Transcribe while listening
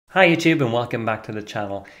Hi YouTube and welcome back to the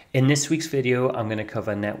channel. In this week's video, I'm going to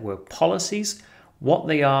cover network policies, what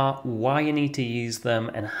they are, why you need to use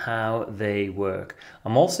them, and how they work.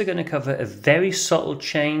 I'm also going to cover a very subtle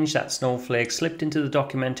change that Snowflake slipped into the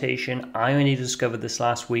documentation. I only discovered this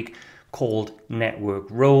last week, called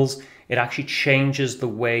network rules. It actually changes the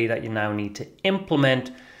way that you now need to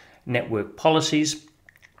implement network policies.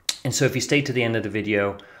 And so if you stay to the end of the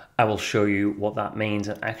video, I will show you what that means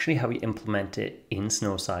and actually how you implement it in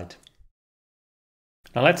Snowsight.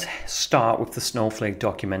 Now let's start with the Snowflake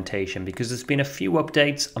documentation because there's been a few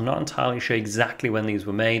updates. I'm not entirely sure exactly when these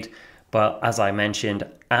were made, but as I mentioned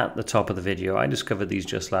at the top of the video, I discovered these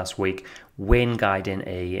just last week when guiding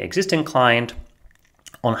an existing client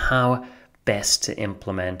on how best to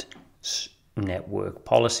implement network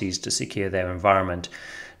policies to secure their environment.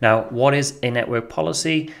 Now, what is a network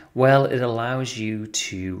policy? Well, it allows you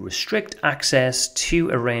to restrict access to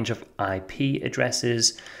a range of IP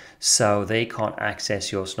addresses so they can't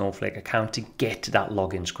access your Snowflake account to get to that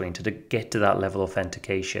login screen, to get to that level of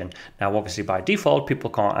authentication. Now, obviously by default, people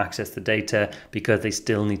can't access the data because they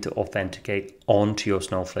still need to authenticate onto your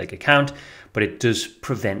Snowflake account, but it does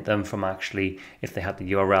prevent them from actually, if they have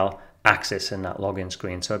the URL, accessing that login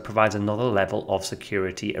screen. So it provides another level of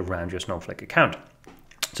security around your Snowflake account.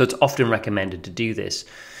 So it's often recommended to do this.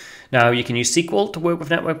 Now you can use SQL to work with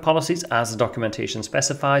network policies as the documentation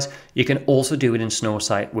specifies. You can also do it in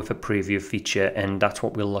Snowsight with a preview feature, and that's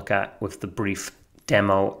what we'll look at with the brief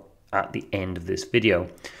demo at the end of this video.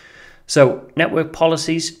 So network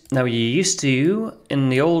policies, now you used to, in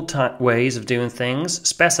the old ways of doing things,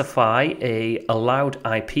 specify a allowed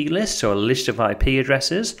IP list, so a list of IP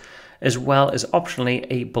addresses, as well as optionally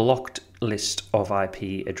a blocked list of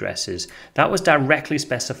IP addresses. That was directly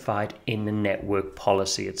specified in the network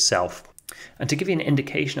policy itself. And to give you an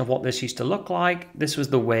indication of what this used to look like, this was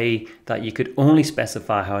the way that you could only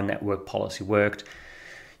specify how a network policy worked.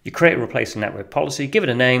 You create and replace a network policy, give it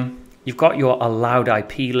a name, you've got your allowed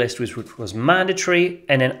IP list, which was mandatory,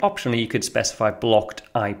 and then optionally you could specify blocked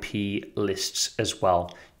IP lists as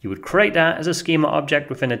well. You would create that as a schema object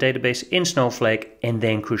within a database in Snowflake and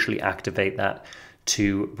then crucially activate that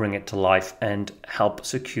to bring it to life and help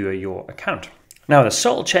secure your account. Now, the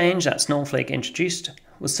subtle change that Snowflake introduced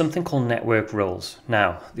was something called network rules.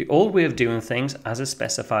 Now, the old way of doing things, as it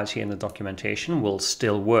specifies here in the documentation, will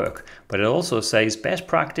still work, but it also says best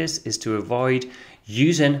practice is to avoid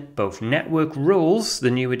using both network rules,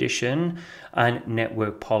 the new edition, and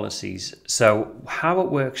network policies. So how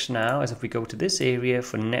it works now is if we go to this area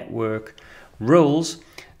for network rules,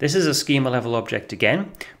 this is a schema level object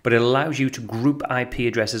again, but it allows you to group IP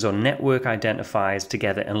addresses or network identifiers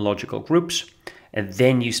together in logical groups, and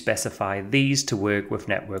then you specify these to work with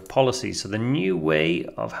network policies. So the new way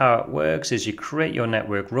of how it works is you create your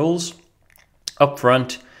network rules up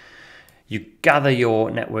front, you gather your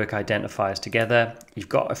network identifiers together. You've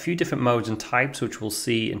got a few different modes and types, which we'll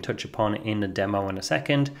see and touch upon in the demo in a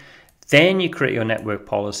second. Then you create your network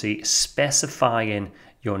policy, specifying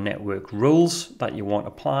your network rules that you want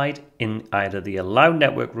applied in either the allowed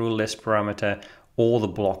network rule list parameter or the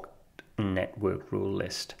blocked network rule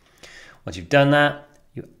list. Once you've done that,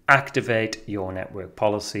 you activate your network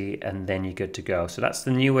policy and then you're good to go. So that's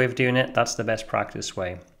the new way of doing it. That's the best practice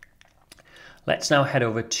way. Let's now head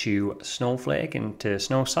over to Snowflake and to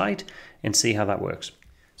Snowsight and see how that works.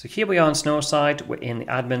 So here we are on Snowsight, we're in the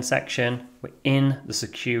admin section, we're in the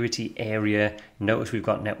security area. Notice we've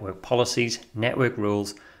got network policies, network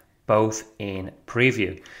rules, both in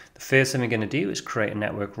preview. The first thing we're going to do is create a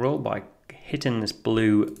network rule by hitting this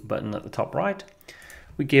blue button at the top right.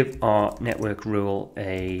 We give our network rule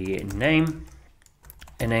a name,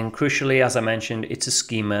 and then crucially, as I mentioned, it's a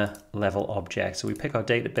schema level object. So we pick our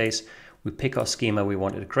database, we pick our schema we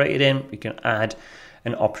wanted to create it in, we can add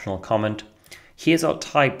an optional comment. Here's our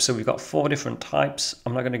type. So we've got 4 different types.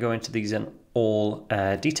 I'm not going to go into these in all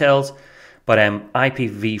details, but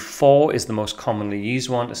IPv4 is the most commonly used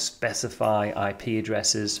one to specify IP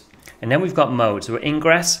addresses. And then we've got modes. So we're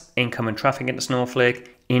ingress, incoming traffic into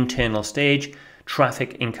Snowflake, internal stage,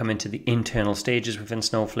 traffic incoming to the internal stages within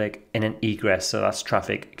Snowflake, and then egress. So that's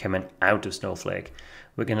traffic coming out of Snowflake.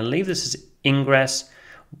 We're going to leave this as ingress.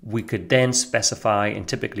 We could then specify, and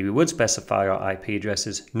typically we would specify our IP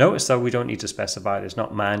addresses. Notice though, we don't need to specify it. It's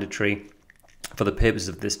not mandatory for the purpose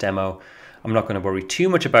of this demo. I'm not going to worry too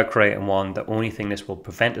much about creating one. The only thing this will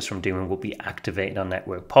prevent us from doing will be activating our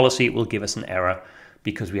network policy. It will give us an error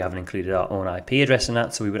because we haven't included our own IP address in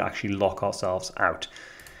that, so we would actually lock ourselves out.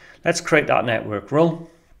 Let's create that network rule.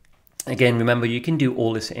 Again, remember you can do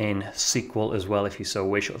all this in SQL as well if you so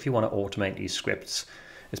wish, or if you want to automate these scripts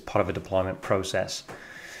as part of a deployment process.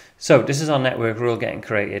 So this is our network rule getting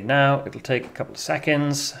created now. It'll take a couple of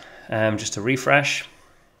seconds just to refresh.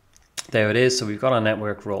 There it is. So we've got our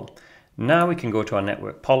network rule. Now we can go to our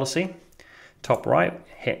network policy. Top right,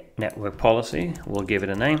 hit network policy. We'll give it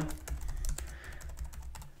a name.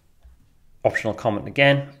 Optional comment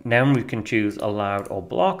again. Now we can choose allowed or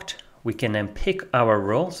blocked. We can then pick our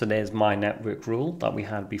rule. So there's my network rule that we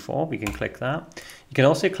had before. We can click that. You can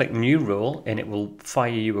also click new rule and it will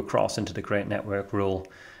fire you across into the create network rule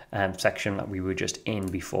section that we were just in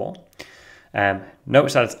before.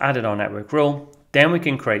 Notice that it's added our network rule. Then we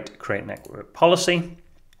can create network policy.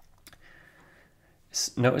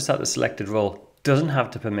 Notice that the selected role doesn't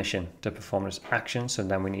have the permission to perform this action. So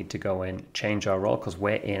then we need to go in, change our role because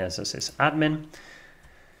we're in as a sysadmin.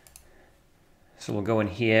 So we'll go in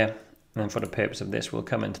here, and for the purpose of this, we'll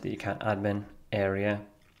come into the account admin area.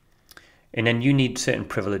 And then you need certain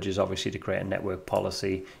privileges, obviously, to create a network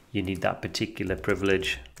policy. You need that particular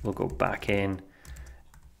privilege. We'll go back in.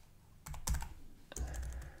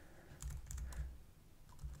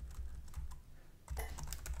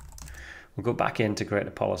 We'll go back in to create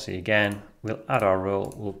a policy again. We'll add our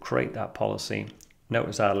rule. We'll create that policy.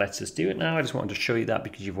 Notice that it lets us do it now. I just wanted to show you that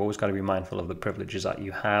because you've always got to be mindful of the privileges that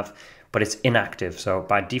you have, but it's inactive. So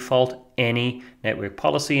by default, any network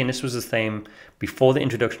policy, and this was the same before the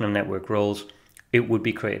introduction of network roles, it would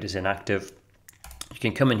be created as inactive. You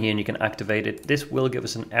can come in here and you can activate it. This will give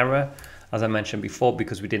us an error, as I mentioned before,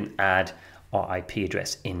 because we didn't add our IP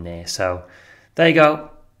address in there. So there you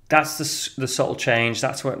go. That's the subtle change.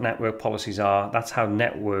 That's what network policies are. That's how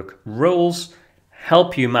network roles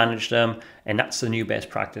help you manage them, and that's the new best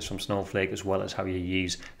practice from Snowflake, as well as how you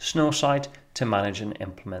use Snowsight to manage and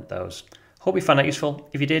implement those. Hope you found that useful.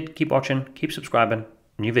 If you did, keep watching, keep subscribing.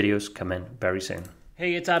 New videos come in very soon.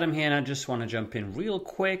 Hey, it's Adam here, and I just want to jump in real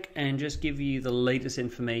quick and just give you the latest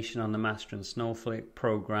information on the Mastering Snowflake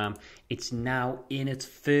program. It's now in its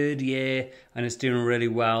 3rd year, and it's doing really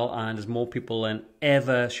well, and there's more people than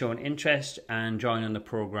ever showing interest and joining the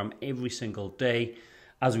program every single day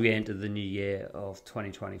as we enter the new year of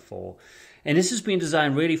 2024. And this has been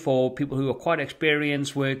designed really for people who are quite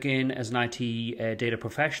experienced working as an IT data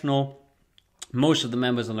professional. Most of the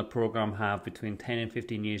members on the program have between 10 and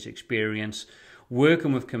 15 years experience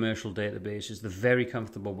working with commercial databases. They're very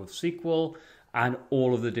comfortable with SQL and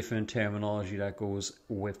all of the different terminology that goes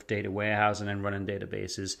with data warehousing and running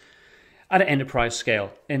databases at an enterprise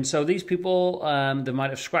scale. And so these people, they might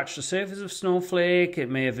have scratched the surface of Snowflake. It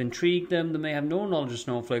may have intrigued them. They may have no knowledge of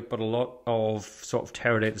Snowflake, but a lot of sort of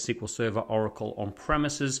Teradata, SQL Server, Oracle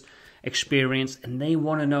on-premises experience. And they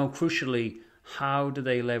want to know, crucially, how do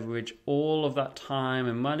they leverage all of that time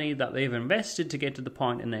and money that they've invested to get to the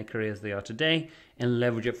point in their careers they are today and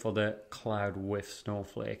leverage it for the cloud with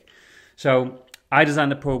Snowflake. So I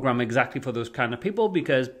designed the program exactly for those kind of people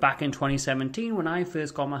because back in 2017, when I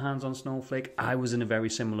first got my hands on Snowflake, I was in a very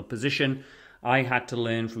similar position. I had to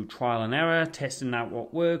learn through trial and error, testing out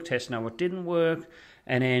what worked, testing out what didn't work,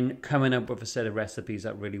 and then coming up with a set of recipes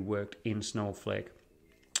that really worked in Snowflake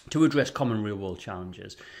to address common real-world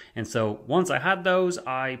challenges. And so once I had those,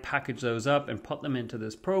 I packaged those up and put them into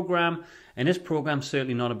this program. And this program's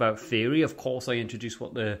certainly not about theory. Of course, I introduced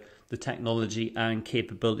what the technology and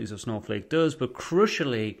capabilities of Snowflake does, but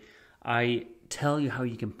crucially, I tell you how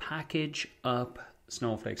you can package up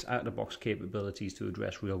Snowflake's out-of-the-box capabilities to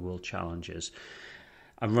address real-world challenges.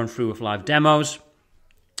 I run through with live demos.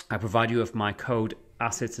 I provide you with my code,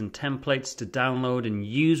 assets, and templates to download and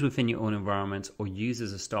use within your own environments or use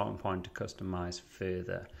as a starting point to customize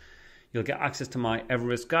further. You'll get access to my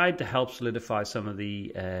Everest guide to help solidify some of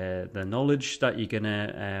the knowledge that you're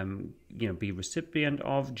gonna be recipient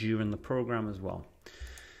of during the program as well.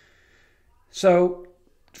 So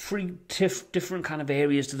 3 different kind of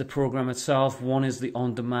areas to the program itself. One is the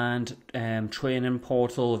on-demand training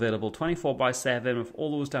portal available 24/7 with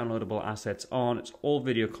all those downloadable assets on. It's all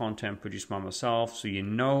video content produced by myself, so you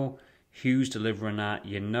know who's delivering that,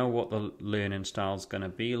 you know what the learning style is going to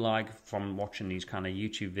be like from watching these kind of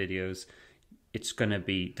YouTube videos. It's going to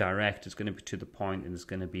be direct, it's going to be to the point, and it's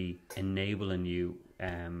going to be enabling you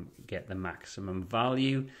get the maximum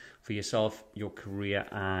value for yourself, your career,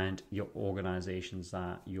 and your organizations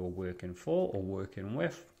that you're working for or working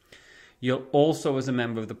with. You'll also, as a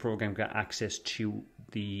member of the program, get access to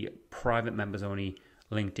the private members only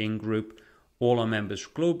LinkedIn group. All our members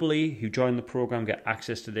globally who join the program get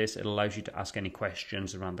access to this. It allows you to ask any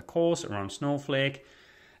questions around the course, around Snowflake.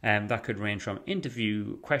 That could range from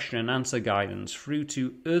interview, question and answer guidance through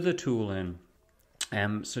to other tooling,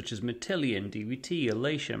 such as Matillion, DBT,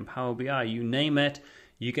 Elation, Power BI, you name it.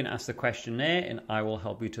 You can ask the question there and I will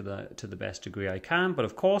help you to the best degree I can. But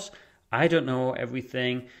of course, I don't know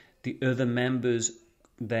everything. The other members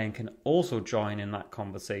then can also join in that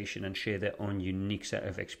conversation and share their own unique set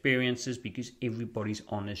of experiences, because everybody's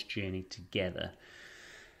on this journey together.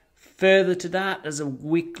 Further to that, there's a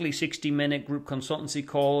weekly 60-minute group consultancy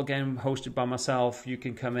call, again hosted by myself. You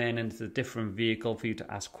can come in and it's a different vehicle for you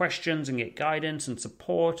to ask questions and get guidance and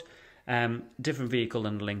support. Different vehicle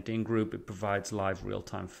than the LinkedIn group. It provides live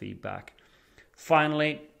real-time feedback.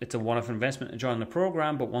 Finally, it's a one-off investment to join the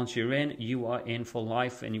program, but once you're in, you are in for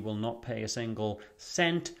life, and you will not pay a single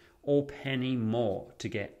cent or penny more to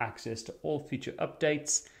get access to all future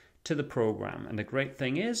updates to the program. And the great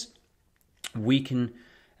thing is, we can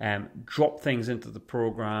drop things into the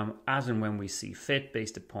program as and when we see fit,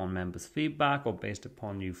 based upon members' feedback or based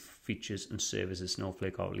upon new features and services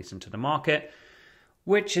Snowflake are releasing to the market,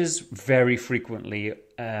 which is very frequently.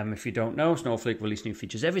 If you don't know, Snowflake release new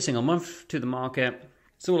features every single month to the market.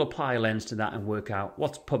 So we'll apply a lens to that and work out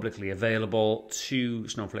what's publicly available to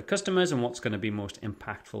Snowflake customers and what's going to be most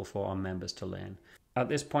impactful for our members to learn. At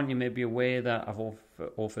this point, you may be aware that I've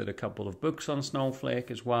authored a couple of books on Snowflake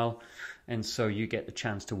as well. And so you get the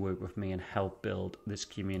chance to work with me and help build this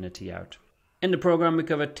community out. In the program, we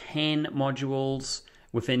cover 10 modules.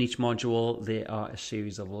 Within each module, there are a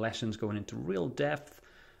series of lessons going into real depth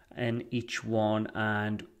in each one,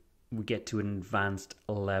 and we get to an advanced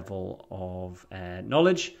level of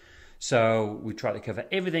knowledge. So we try to cover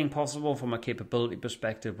everything possible from a capability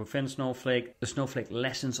perspective within Snowflake. The Snowflake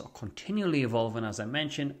lessons are continually evolving, as I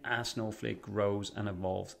mentioned, as Snowflake grows and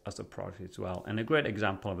evolves as a product as well. And a great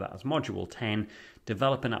example of that is Module 10,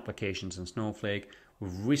 Developing Applications in Snowflake.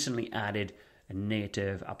 We've recently added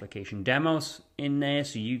native application demos in there,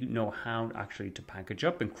 so you know how actually to package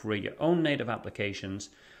up and create your own native applications.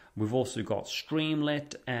 We've also got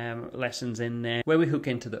Streamlit lessons in there, where we hook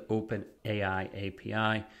into the OpenAI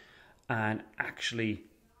API and actually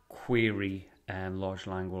query large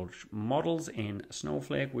language models in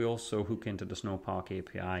Snowflake. We also hook into the Snowpark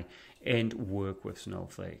API and work with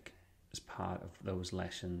Snowflake as part of those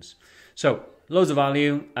lessons. So loads of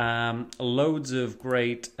value, loads of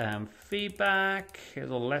great feedback.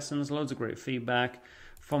 Here's all the lessons, loads of great feedback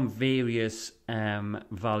from various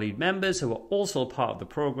valued members who are also part of the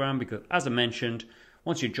program, because as I mentioned,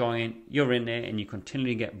 once you join, you're in there and you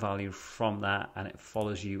continually get value from that, and it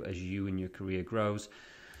follows you as you and your career grows.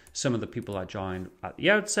 Some of the people that joined at the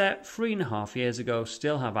outset 3.5 years ago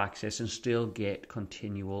still have access and still get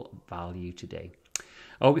continual value today.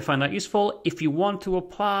 I hope you find that useful. If you want to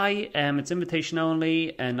apply, it's invitation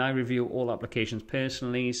only, and I review all applications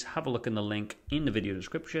personally. So have a look in the link in the video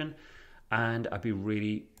description, and I'd be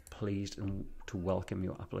really pleased to welcome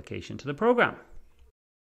your application to the program.